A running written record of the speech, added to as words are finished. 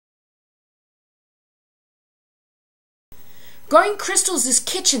Growing crystals is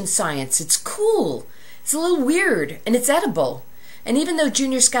kitchen science. It's cool. It's a little weird, and it's edible. And even though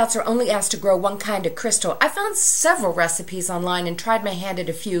Junior Scouts are only asked to grow one kind of crystal, I found several recipes online and tried my hand at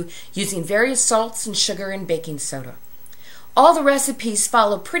a few using various salts and sugar and baking soda. All the recipes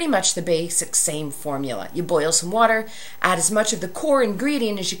follow pretty much the basic same formula. You boil some water, add as much of the core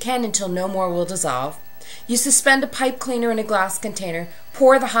ingredient as you can until no more will dissolve. You suspend a pipe cleaner in a glass container,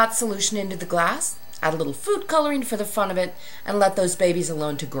 pour the hot solution into the glass, add a little food coloring for the fun of it, and let those babies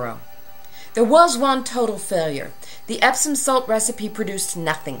alone to grow. There was one total failure. The Epsom salt recipe produced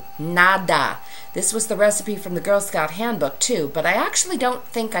nothing. Nada. This was the recipe from the Girl Scout handbook too, but I actually don't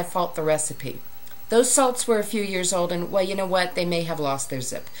think I fault the recipe. Those salts were a few years old, and, well, you know what? They may have lost their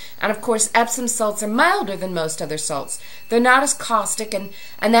zip. And, of course, Epsom salts are milder than most other salts. They're not as caustic, and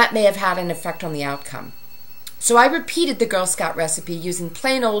that may have had an effect on the outcome. So I repeated the Girl Scout recipe using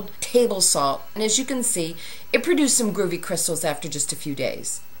plain old table salt, and as you can see, it produced some groovy crystals after just a few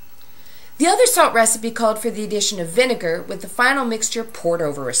days. The other salt recipe called for the addition of vinegar with the final mixture poured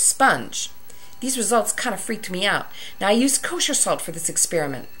over a sponge. These results kind of freaked me out. Now I used kosher salt for this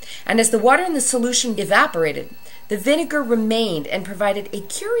experiment, and as the water in the solution evaporated, the vinegar remained and provided a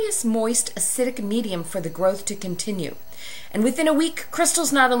curious moist acidic medium for the growth to continue. And within a week,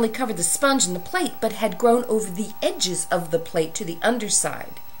 crystals not only covered the sponge and the plate, but had grown over the edges of the plate to the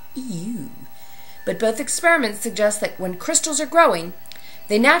underside. Ew. But both experiments suggest that when crystals are growing,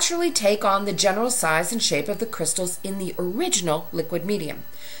 they naturally take on the general size and shape of the crystals in the original liquid medium.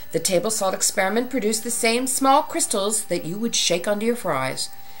 The table salt experiment produced the same small crystals that you would shake under your fries,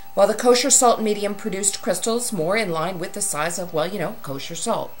 while the kosher salt medium produced crystals more in line with the size of, well, you know, kosher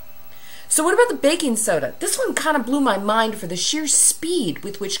salt. So what about the baking soda? This one kind of blew my mind for the sheer speed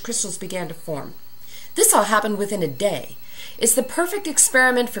with which crystals began to form. This all happened within a day. It's the perfect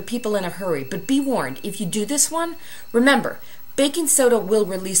experiment for people in a hurry, but be warned, if you do this one, remember, baking soda will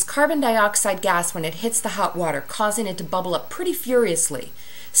release carbon dioxide gas when it hits the hot water, causing it to bubble up pretty furiously.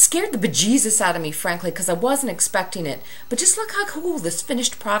 Scared the bejesus out of me, frankly, because I wasn't expecting it, but just look how cool this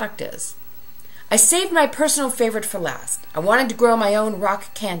finished product is. I saved my personal favorite for last. I wanted to grow my own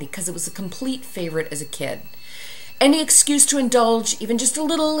rock candy because it was a complete favorite as a kid. Any excuse to indulge, even just a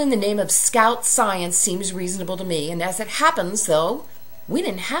little, in the name of Scout science seems reasonable to me, and as it happens, though, we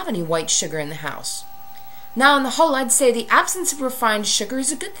didn't have any white sugar in the house. Now, on the whole, I'd say the absence of refined sugar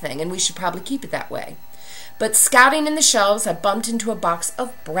is a good thing, and we should probably keep it that way. But scouting in the shelves, I bumped into a box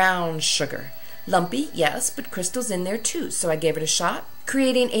of brown sugar. Lumpy, yes, but crystals in there too, so I gave it a shot,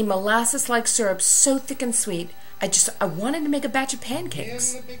 creating a molasses-like syrup so thick and sweet, I wanted to make a batch of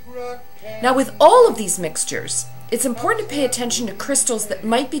pancakes. Now, with all of these mixtures, it's important to pay attention to crystals that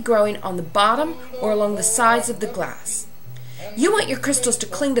might be growing on the bottom or along the sides of the glass. You want your crystals to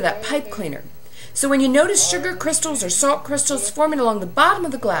cling to that pipe cleaner. So when you notice sugar crystals or salt crystals forming along the bottom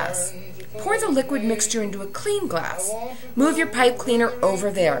of the glass, pour the liquid mixture into a clean glass. Move your pipe cleaner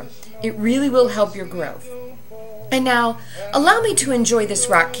over there. It really will help your growth. And now, allow me to enjoy this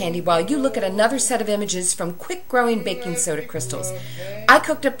rock candy while you look at another set of images from quick-growing baking soda crystals. I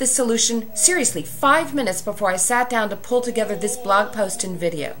cooked up this solution, seriously, 5 minutes before I sat down to pull together this blog post and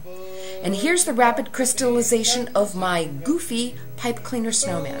video. And here's the rapid crystallization of my goofy pipe cleaner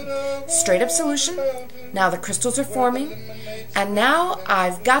snowman. Straight up solution. Now the crystals are forming. And now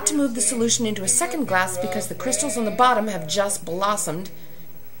I've got to move the solution into a second glass because the crystals on the bottom have just blossomed.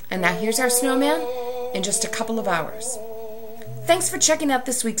 And now here's our snowman in just a couple of hours. Thanks for checking out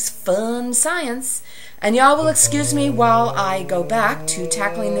this week's fun science. And y'all will excuse me while I go back to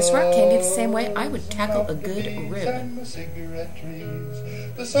tackling this rock candy the same way I would tackle a good rib.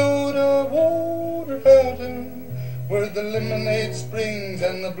 The soda water fountain, where the lemonade springs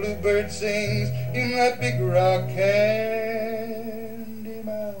and the bluebird sings in that big rock candy.